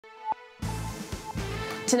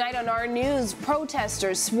Tonight on our news,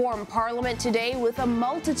 protesters swarm Parliament today with a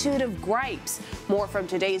multitude of gripes. More from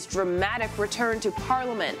today's dramatic return to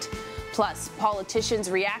Parliament. Plus, politicians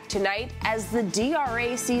react tonight as the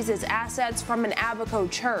DRA seizes assets from an Abaco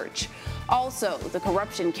church. Also, the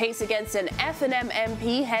corruption case against an F&M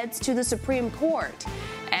MP heads to the Supreme Court.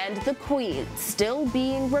 And the Queen still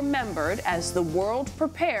being remembered as the world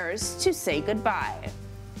prepares to say goodbye.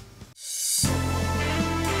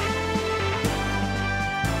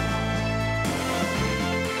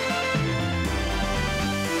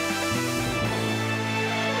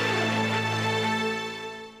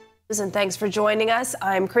 And thanks for joining us.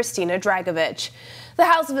 I'm Christina Dragovich. The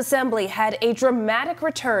House of Assembly had a dramatic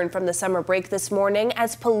return from the summer break this morning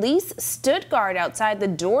as police stood guard outside the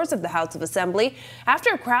doors of the House of Assembly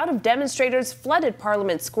after a crowd of demonstrators flooded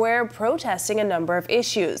Parliament Square protesting a number of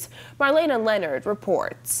issues. Marlena Leonard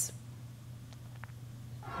reports.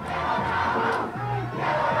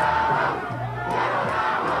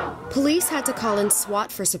 Police had to call in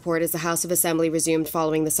SWAT for support as the House of Assembly resumed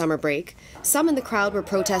following the summer break. Some in the crowd were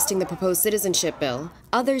protesting the proposed citizenship bill.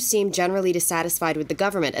 Others seemed generally dissatisfied with the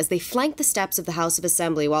government as they flanked the steps of the House of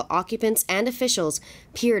Assembly while occupants and officials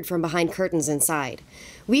peered from behind curtains inside.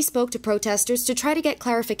 We spoke to protesters to try to get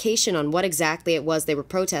clarification on what exactly it was they were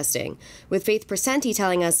protesting, with Faith Presenti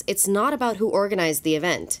telling us it's not about who organized the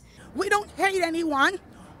event. We don't hate anyone.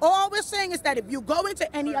 All we're saying is that if you go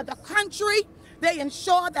into any other country, they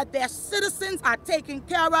ensure that their citizens are taken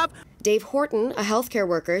care of. Dave Horton, a healthcare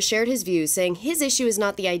worker, shared his views, saying his issue is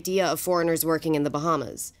not the idea of foreigners working in the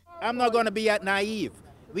Bahamas. I'm not going to be naive.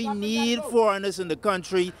 We need foreigners in the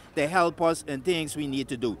country to help us in things we need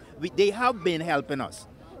to do. They have been helping us.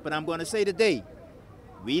 But I'm going to say today,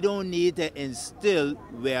 we don't need to instill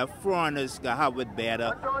where foreigners can have it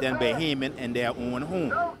better than Bahamian in their own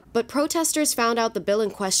home. But protesters found out the bill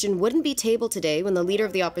in question wouldn't be tabled today when the leader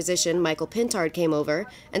of the opposition, Michael Pintard, came over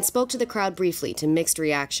and spoke to the crowd briefly to mixed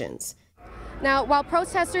reactions. Now, while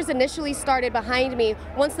protesters initially started behind me,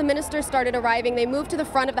 once the minister started arriving, they moved to the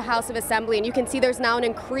front of the House of Assembly, and you can see there's now an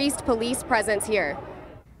increased police presence here.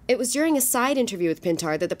 It was during a side interview with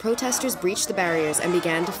Pintard that the protesters breached the barriers and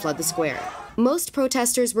began to flood the square. Most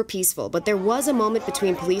protesters were peaceful, but there was a moment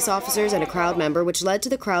between police officers and a crowd member which led to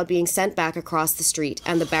the crowd being sent back across the street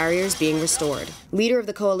and the barriers being restored. Leader of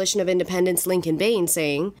the Coalition of Independents, Lincoln Bain,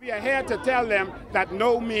 saying, "We are here to tell them that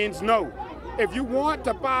no means no. If you want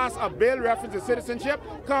to pass a bill reference to citizenship,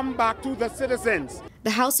 come back to the citizens."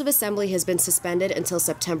 The House of Assembly has been suspended until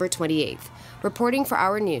September 28th. Reporting for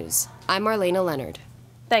Our News, I'm Marlena Leonard.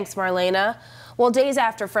 Thanks, Marlena. Well, days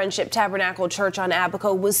after Friendship Tabernacle Church on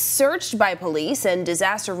Abaco was searched by police and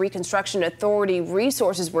Disaster Reconstruction Authority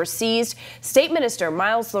resources were seized, State Minister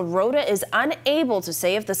Miles LaRota is unable to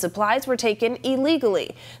say if the supplies were taken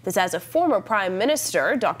illegally. This as a former Prime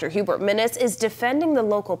Minister, Dr. Hubert Minnis, is defending the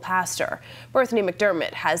local pastor. Berthany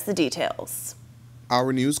McDermott has the details.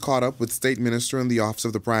 Our News caught up with State Minister in the Office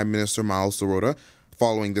of the Prime Minister, Miles LaRota,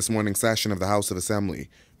 following this morning's session of the House of Assembly.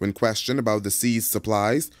 When questioned about the seized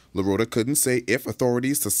supplies, LaRota couldn't say if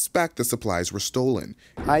authorities suspect the supplies were stolen.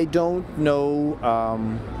 I don't know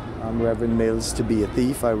Reverend Mills to be a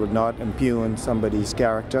thief. I would not impugn somebody's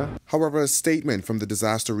character. However, a statement from the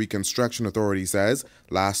Disaster Reconstruction Authority says,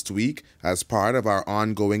 last week, as part of our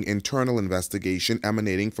ongoing internal investigation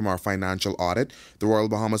emanating from our financial audit, the Royal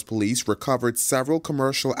Bahamas Police recovered several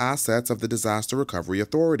commercial assets of the Disaster Recovery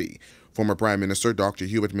Authority. Former Prime Minister Dr.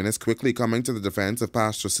 Hubert Minnis quickly coming to the defense of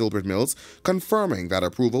Pastor Silbert Mills, confirming that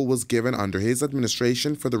approval was given under his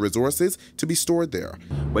administration for the resources to be stored there.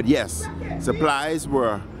 But yes,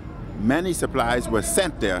 many supplies were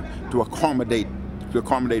sent there to accommodate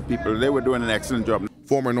people. They were doing an excellent job.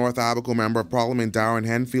 Former North Abaco Member of Parliament Darren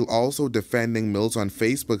Henfield also defending Mills on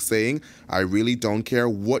Facebook, saying, "I really don't care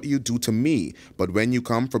what you do to me, but when you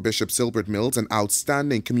come for Bishop Silbert Mills, an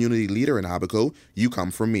outstanding community leader in Abaco, you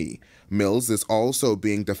come for me." Mills is also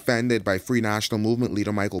being defended by Free National Movement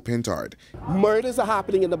leader Michael Pintard. Murders are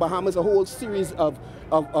happening in the Bahamas, a whole series of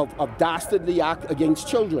dastardly acts against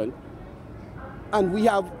children. And we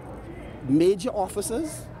have major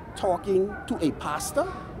officers talking to a pastor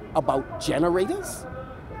about generators.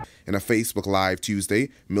 In a Facebook Live Tuesday,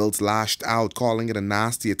 Mills lashed out, calling it a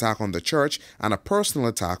nasty attack on the church and a personal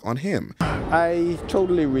attack on him. I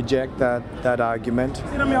totally reject that argument.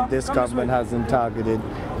 This government hasn't targeted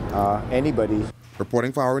anybody.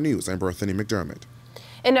 Reporting for Our News, I'm Berthany McDermott.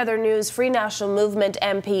 In other news, Free National Movement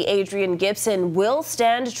MP Adrian Gibson will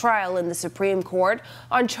stand trial in the Supreme Court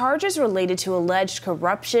on charges related to alleged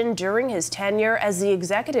corruption during his tenure as the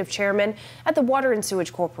executive chairman at the Water and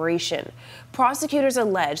Sewage Corporation. Prosecutors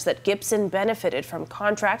allege that Gibson benefited from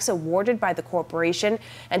contracts awarded by the corporation,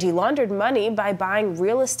 and he laundered money by buying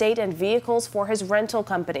real estate and vehicles for his rental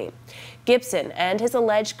company. Gibson and his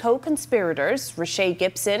alleged co-conspirators, Rashay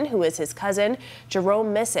Gibson, who is his cousin,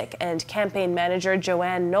 Jerome Missick, and campaign manager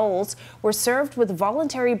Joanne Knowles, were served with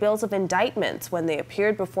voluntary bills of indictments when they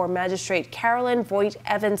appeared before Magistrate Carolyn Voigt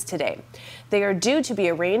Evans today. They are due to be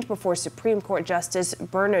arraigned before Supreme Court Justice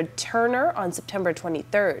Bernard Turner on September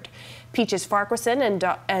 23rd. Peaches Farquharson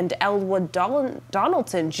and Elwood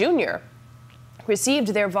Donaldson Jr. received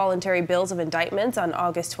their voluntary bills of indictments on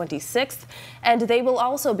August 26th, and they will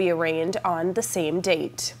also be arraigned on the same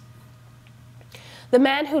date. The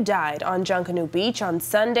man who died on Junkanoo Beach on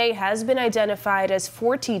Sunday has been identified as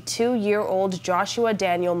 42-year-old Joshua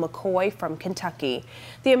Daniel McCoy from Kentucky.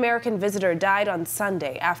 The American visitor died on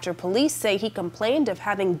Sunday after police say he complained of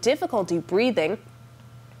having difficulty breathing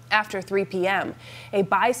after 3 p.m. A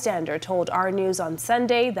bystander told Our News on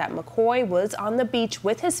Sunday that McCoy was on the beach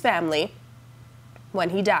with his family when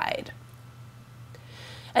he died.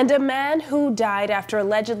 And a man who died after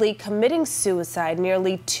allegedly committing suicide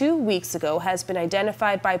nearly 2 weeks ago has been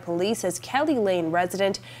identified by police as Kelly Lane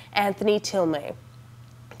resident Anthony Tilmay.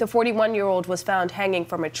 The 41-year-old was found hanging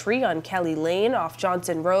from a tree on Kelly Lane off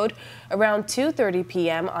Johnson Road around 2:30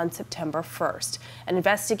 p.m. on September 1st. An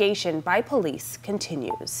investigation by police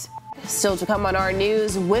continues. Still to come on Our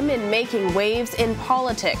News, women making waves in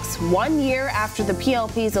politics 1 year after the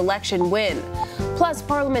PLP's election win. Plus,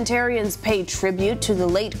 parliamentarians pay tribute to the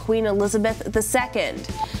late Queen Elizabeth II.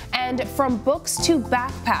 And from books to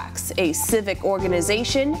backpacks, a civic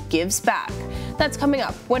organization gives back. That's coming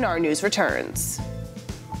up when Our News returns.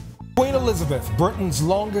 Queen Elizabeth, Britain's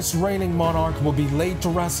longest reigning monarch, will be laid to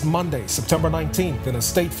rest Monday, September 19th, in a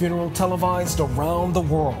state funeral televised around the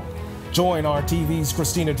world. Join RTV's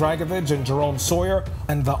Christina Dragovich and Jerome Sawyer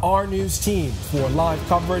and the Our News team for live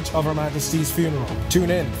coverage of Her Majesty's funeral. Tune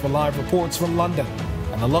in for live reports from London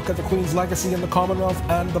and a look at the Queen's legacy in the Commonwealth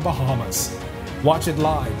and the Bahamas. Watch it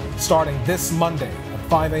live starting this Monday at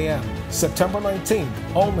 5 a.m., September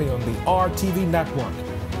 19th, only on the RTV network.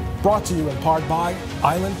 Brought to you in part by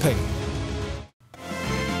Island Pay.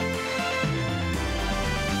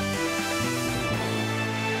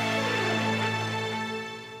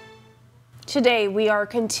 Today, we are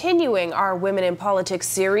continuing our Women in Politics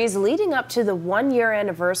series leading up to the one-year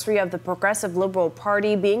anniversary of the Progressive Liberal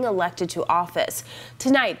Party being elected to office.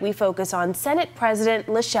 Tonight, we focus on Senate President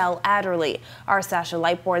Lachelle Adderley. Our Sasha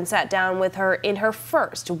Lightbourne sat down with her in her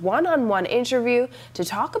first one-on-one interview to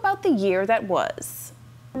talk about the year that was.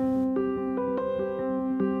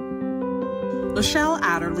 Lachelle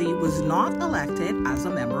Adderley was not elected as a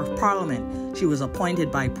member of Parliament. She was appointed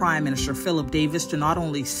by Prime Minister Philip Davis to not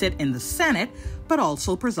only sit in the Senate, but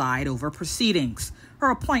also preside over proceedings. Her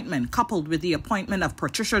appointment, coupled with the appointment of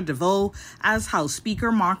Patricia DeVoe as House Speaker,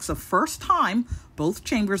 marks the first time both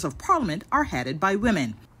chambers of Parliament are headed by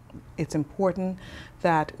women. It's important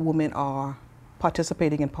that women are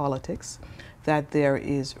participating in politics, that there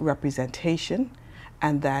is representation,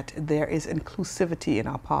 and that there is inclusivity in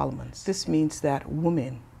our parliaments. This means that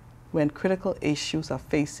women, when critical issues are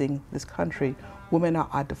facing this country, women are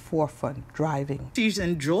at the forefront driving. She's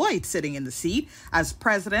enjoyed sitting in the seat as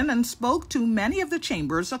president and spoke to many of the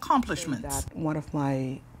chamber's accomplishments. One of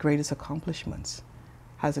my greatest accomplishments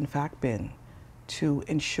has in fact been to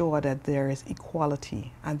ensure that there is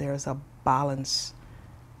equality and there is a balance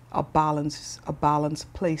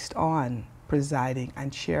placed on presiding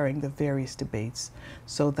and chairing the various debates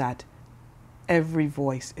so that every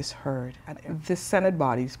voice is heard. And this Senate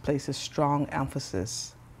body places strong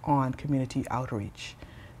emphasis on community outreach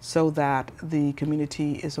so that the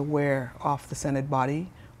community is aware of the Senate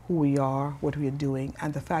body, who we are, what we are doing,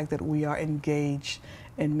 and the fact that we are engaged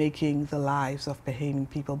in making the lives of Bahamian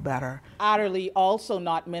people better. Adderley also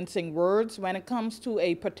not mincing words when it comes to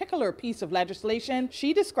a particular piece of legislation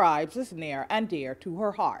she describes as near and dear to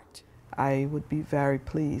her heart. I would be very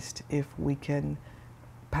pleased if we can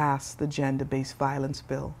pass the gender-based violence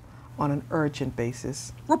bill on an urgent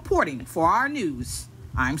basis. Reporting for Our News,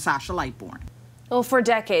 I'm Sasha Lightbourne. Well, for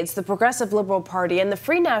decades, the Progressive Liberal Party and the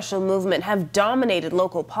Free National Movement have dominated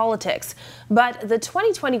local politics. But the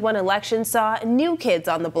 2021 election saw new kids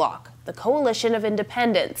on the block, the Coalition of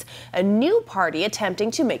Independents, a new party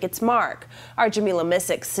attempting to make its mark. Our Jamila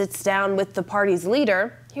Missick sits down with the party's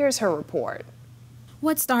leader. Here's her report.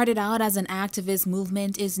 What started out as an activist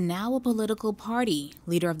movement is now a political party.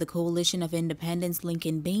 Leader of the Coalition of Independence,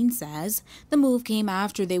 Lincoln Bain, says the move came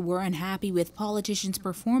after they were unhappy with politicians'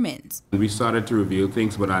 performance. We started to reveal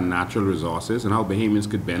things about our natural resources and how Bahamians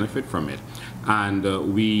could benefit from it. And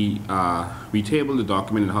we tabled the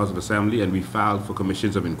document in the House of Assembly and we filed for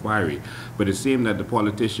commissions of inquiry. But it seemed that the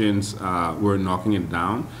politicians were knocking it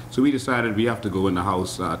down. So we decided we have to go in the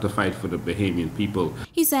House to fight for the Bahamian people.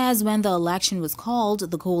 He says when the election was called,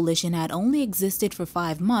 the coalition had only existed for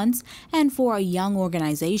 5 months, and for a young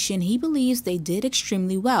organization, he believes they did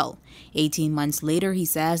extremely well. 18 months later, he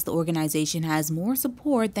says the organization has more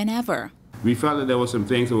support than ever. We felt that there were some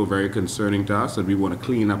things that were very concerning to us that we want to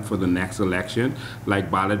clean up for the next election, like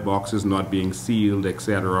ballot boxes not being sealed,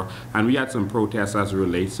 etc. And we had some protests as it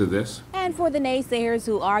relates to this. And for the naysayers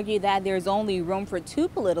who argue that there's only room for 2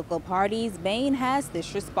 political parties, Bain has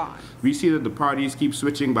this response. We see that the parties keep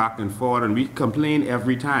switching back and forth, and we complain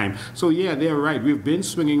every time. So yeah, they're right. We've been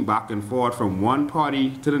swinging back and forth from one party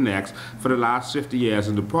to the next for the last 50 years.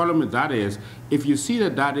 And the problem with that is, if you see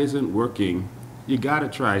that that isn't working, you gotta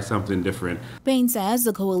try something different. Bain says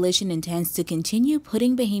the coalition intends to continue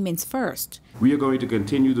putting Bahamians first. We are going to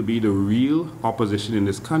continue to be the real opposition in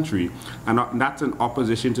this country, and that's an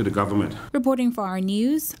opposition to the government. Reporting for our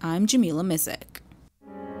news, I'm Jamila Missick.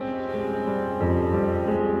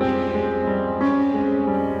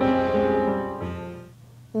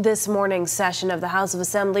 This morning's session of the House of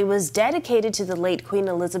Assembly was dedicated to the late Queen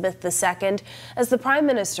Elizabeth II as the Prime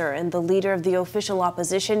Minister and the leader of the official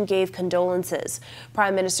opposition gave condolences.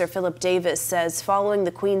 Prime Minister Philip Davis says following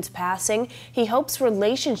the Queen's passing, he hopes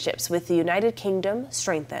relationships with the United Kingdom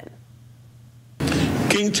strengthen.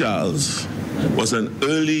 King Charles was an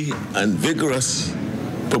early and vigorous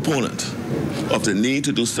proponent of the need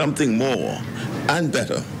to do something more and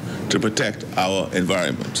better to protect our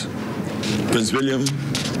environment. Prince William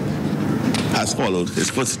has followed his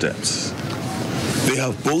footsteps. They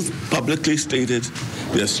have both publicly stated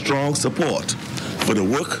their strong support for the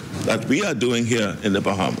work that we are doing here in the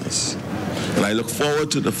Bahamas. And I look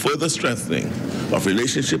forward to the further strengthening of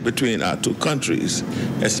relationship between our 2 countries,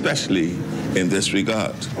 especially in this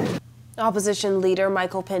regard. Opposition leader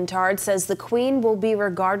Michael Pintard says the Queen will be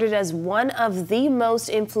regarded as one of the most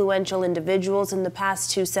influential individuals in the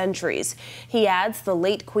past 2 centuries. He adds the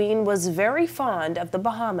late Queen was very fond of the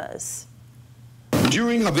Bahamas.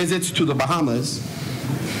 During her visits to the Bahamas,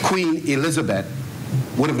 Queen Elizabeth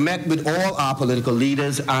would have met with all our political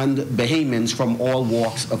leaders and Bahamians from all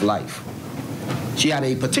walks of life. She had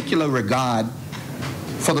a particular regard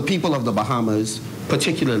for the people of the Bahamas,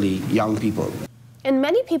 particularly young people. And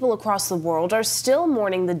many people across the world are still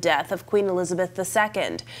mourning the death of Queen Elizabeth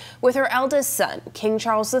II. With her eldest son, King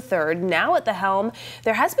Charles III, now at the helm,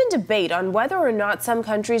 there has been debate on whether or not some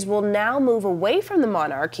countries will now move away from the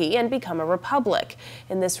monarchy and become a republic.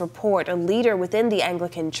 In this report, a leader within the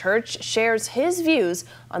Anglican Church shares his views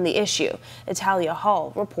on the issue. Natalia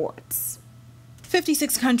Hall reports.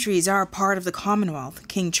 56 countries are a part of the Commonwealth.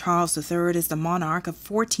 King Charles III is the monarch of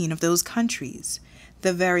 14 of those countries.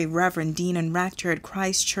 The Very Reverend Dean and Rector at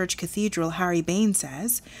Christ Church Cathedral, Harry Bain,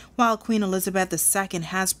 says, while Queen Elizabeth II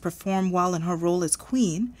has performed well in her role as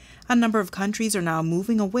Queen, a number of countries are now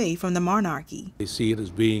moving away from the monarchy. They see it as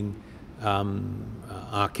being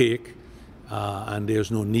archaic, and there's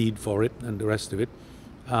no need for it and the rest of it.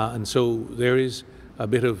 And so there is a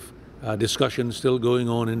bit of discussion still going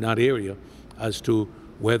on in that area as to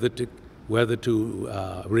whether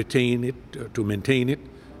to retain it, to maintain it,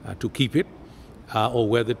 to keep it, or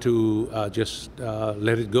whether to just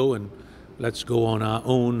let it go and let's go on our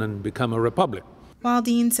own and become a republic. While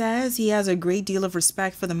Dean says he has a great deal of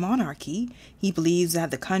respect for the monarchy, he believes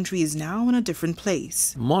that the country is now in a different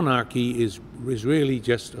place. Monarchy is really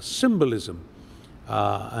just a symbolism,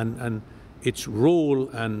 and its role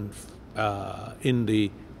and in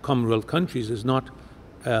the Commonwealth countries is not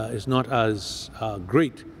as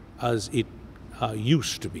great as it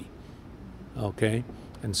used to be. Okay,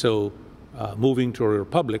 and so moving to a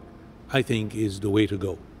republic, I think, is the way to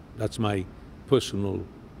go. That's my personal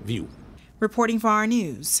view. Reporting for our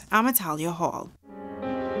news, I'm Natalia Hall.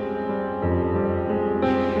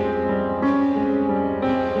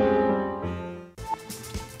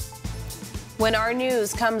 When our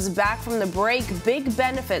news comes back from the break, big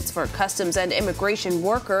benefits for customs and immigration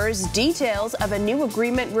workers, details of a new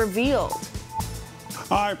agreement revealed.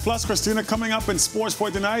 All right, plus, Christina, coming up in sports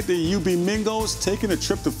for tonight, the UB Mingos taking a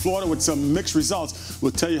trip to Florida with some mixed results.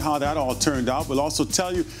 We'll tell you how that all turned out. We'll also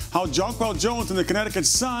tell you how Jonquel Jones and the Connecticut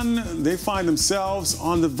Sun, they find themselves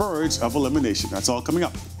on the verge of elimination. That's all coming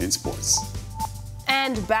up in sports.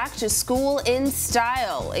 And back to school in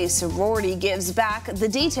style. A sorority gives back. The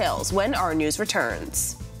details when our news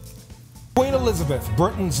returns. Queen Elizabeth,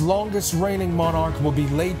 Britain's longest reigning monarch, will be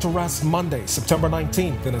laid to rest Monday, September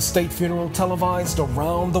 19th, in a state funeral televised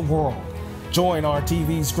around the world. Join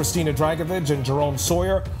RTV's Christina Dragovich and Jerome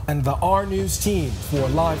Sawyer and the R News team for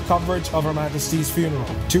live coverage of Her Majesty's funeral.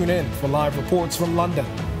 Tune in for live reports from London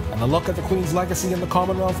and a look at the Queen's legacy in the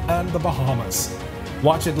Commonwealth and the Bahamas.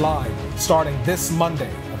 Watch it live starting this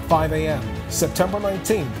Monday at 5 a.m., September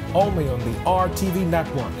 19th, only on the RTV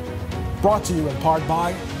network. Brought to you in part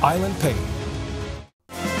by Island Pay.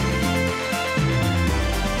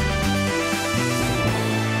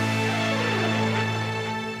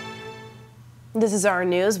 This is our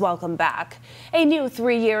news. Welcome back. A new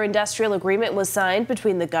 3-year industrial agreement was signed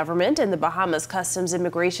between the government and the Bahamas Customs,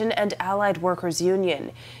 Immigration and Allied Workers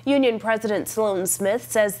Union. Union President Sloan Smith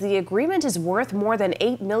says the agreement is worth more than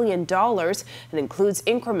 $8 million and includes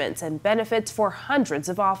increments and benefits for hundreds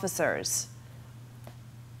of officers.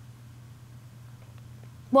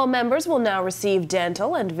 Well, members will now receive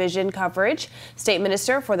dental and vision coverage. State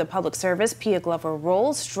Minister for the Public Service, Pia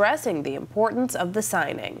Glover-Rolls, stressing the importance of the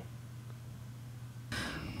signing.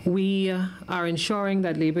 We are ensuring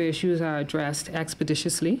that labor issues are addressed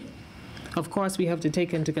expeditiously. Of course, we have to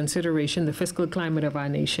take into consideration the fiscal climate of our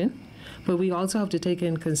nation, but we also have to take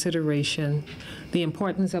into consideration the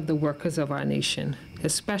importance of the workers of our nation,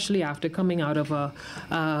 especially after coming out of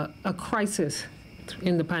a crisis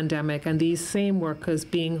in the pandemic, and these same workers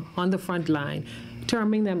being on the front line,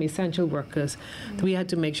 terming them essential workers. We had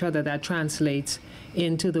to make sure that that translates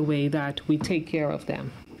into the way that we take care of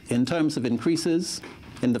them. In terms of increases,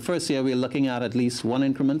 in the first year, we're looking at least one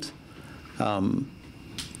increment.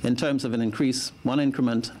 In terms of an increase, one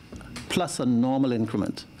increment plus a normal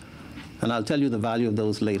increment. And I'll tell you the value of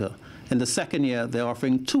those later. In the second year, they're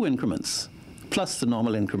offering 2 increments plus the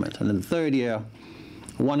normal increment. And in the third year,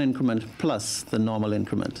 1 increment plus the normal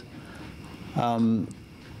increment.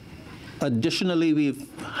 Additionally, we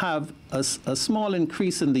have a small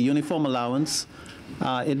increase in the uniform allowance.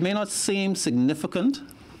 It may not seem significant,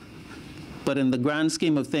 but in the grand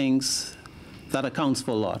scheme of things, that accounts for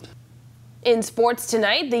a lot. In sports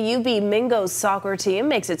tonight, the UB Mingos soccer team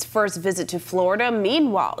makes its first visit to Florida.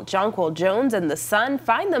 Meanwhile, Jonquil Jones and the Sun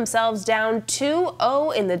find themselves down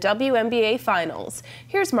 2-0 in the WNBA Finals.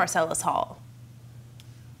 Here's Marcellus Hall.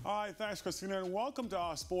 All right, thanks, Christina, and welcome to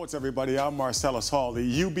our sports, everybody. I'm Marcellus Hall.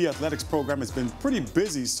 The UB Athletics program has been pretty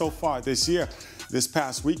busy so far this year. This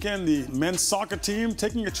past weekend, the men's soccer team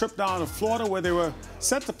taking a trip down to Florida where they were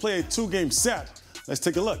set to play a 2-game set. Let's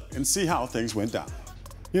take a look and see how things went down.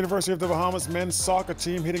 University of the Bahamas men's soccer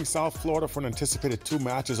team hitting South Florida for an anticipated 2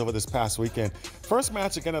 matches over this past weekend. First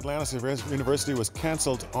match against Atlanta University was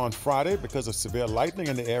canceled on Friday because of severe lightning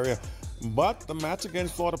in the area. But the match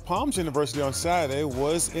against Florida Palms University on Saturday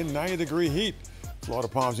was in 90-degree heat. Florida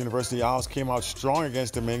Palms University Owls came out strong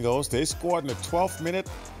against the Mingos. They scored in the 12th minute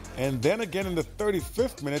and then again in the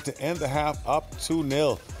 35th minute to end the half up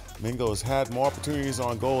 2-0. Mingos had more opportunities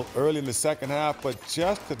on goal early in the second half, but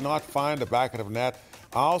just could not find the back of the net.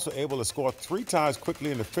 Owls were able to score 3 times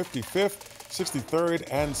quickly in the 55th, 63rd,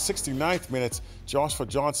 and 69th minutes. Joshua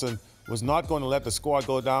Johnson was not going to let the score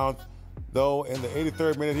go down, though in the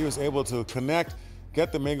 83rd minute he was able to connect,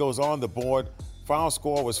 get the Mingos on the board. Final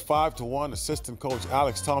score was 5-1. Assistant coach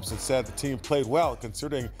Alex Thompson said the team played well,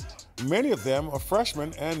 considering many of them are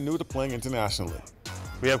freshmen and new to playing internationally.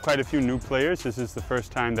 We have quite a few new players. This is the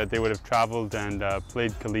first time that they would have traveled and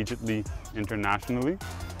played collegiately internationally.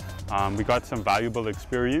 We got some valuable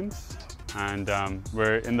experience, and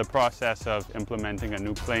we're in the process of implementing a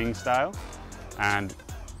new playing style. And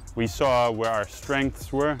we saw where our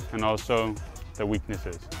strengths were and also the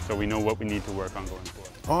weaknesses, so we know what we need to work on going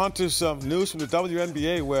forward. On to some news from the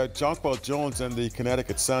WNBA, where Jonquil Jones and the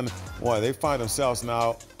Connecticut Sun, they find themselves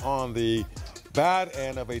now on the bad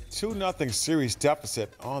end of a 2-0 series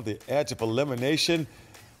deficit, on the edge of elimination.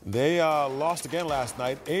 They lost again last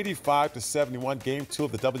night, 85-71, Game 2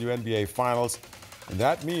 of the WNBA Finals. And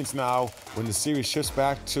that means now when the series shifts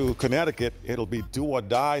back to Connecticut, it'll be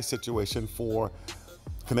do-or-die situation for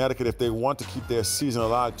Connecticut if they want to keep their season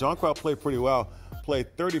alive. Jonquil played pretty well,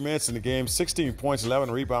 played 30 minutes in the game, 16 points, 11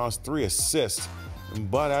 rebounds, 3 assists.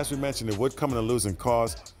 But as we mentioned, it would come in a losing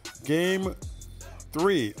cause. Game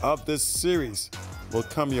 3 of this series will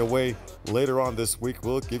come your way later on this week.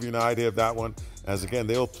 We'll give you an idea of that one, as again,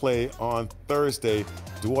 they'll play on Thursday,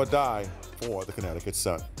 do or die for the Connecticut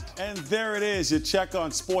Sun. And there it is, your check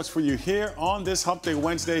on sports for you here on this Hump Day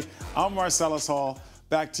Wednesday. I'm Marcellus Hall.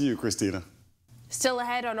 Back to you, Christina. Still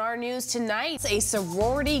ahead on our news tonight, a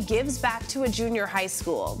sorority gives back to a junior high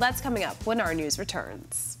school. That's coming up when our news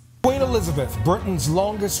returns. Queen Elizabeth, Britain's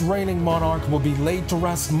longest reigning monarch, will be laid to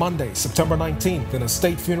rest Monday, September 19th, in a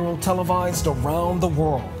state funeral televised around the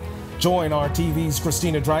world. Join RTV's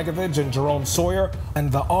Christina Dragovich and Jerome Sawyer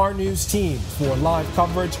and the R News team for live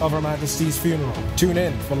coverage of Her Majesty's funeral. Tune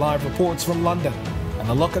in for live reports from London and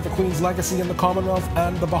a look at the Queen's legacy in the Commonwealth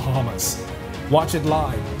and the Bahamas. Watch it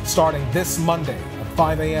live starting this Monday at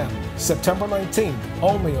 5 a.m., September 19th,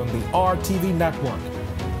 only on the RTV network.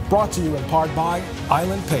 Brought to you in part by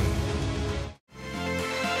Island Pay.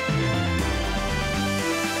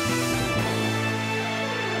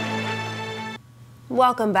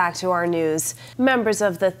 Welcome back to our news. Members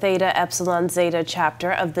of the Theta Epsilon Zeta chapter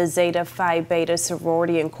of the Zeta Phi Beta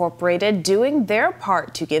Sorority Incorporated doing their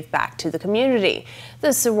part to give back to the community.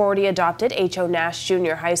 The sorority adopted H.O. Nash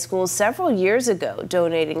Junior High School several years ago,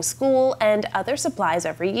 donating school and other supplies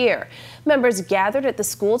every year. Members gathered at the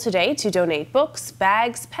school today to donate books,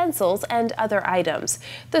 bags, pencils, and other items.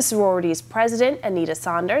 The sorority's president, Anita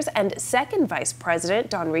Saunders, and second vice president,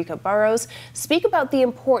 Donrika Burrows, speak about the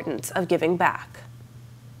importance of giving back.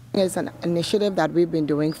 It's an initiative that we've been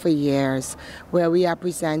doing for years, where we are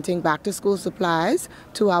presenting back-to-school supplies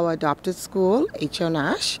to our adopted school, H.O.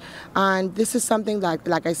 Nash. And this is something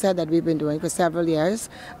like I said, that we've been doing for several years,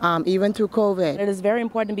 even through COVID. It is very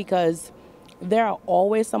important because there are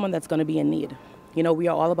always someone that's going to be in need. You know, we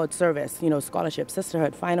are all about service, you know, scholarship,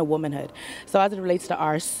 sisterhood, final womanhood. So as it relates to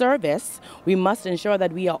our service, we must ensure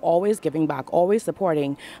that we are always giving back, always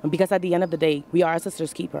supporting, because at the end of the day, we are a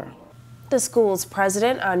sister's keeper. The school's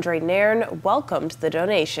president, Andre Nairn, welcomed the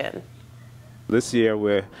donation. This year,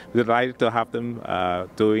 we're delighted to have them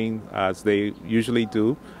doing as they usually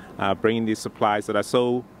do, bringing these supplies that are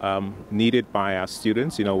so needed by our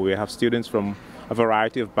students. You know, we have students from a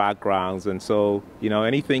variety of backgrounds, and so, you know,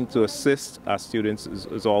 anything to assist our students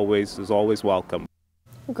is always welcome.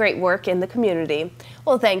 Great work in the community.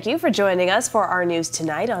 Well, thank you for joining us for our news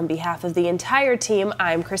tonight. On behalf of the entire team,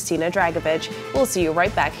 I'm Christina Dragovich. We'll see you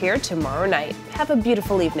right back here tomorrow night. Have a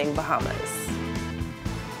beautiful evening, Bahamas.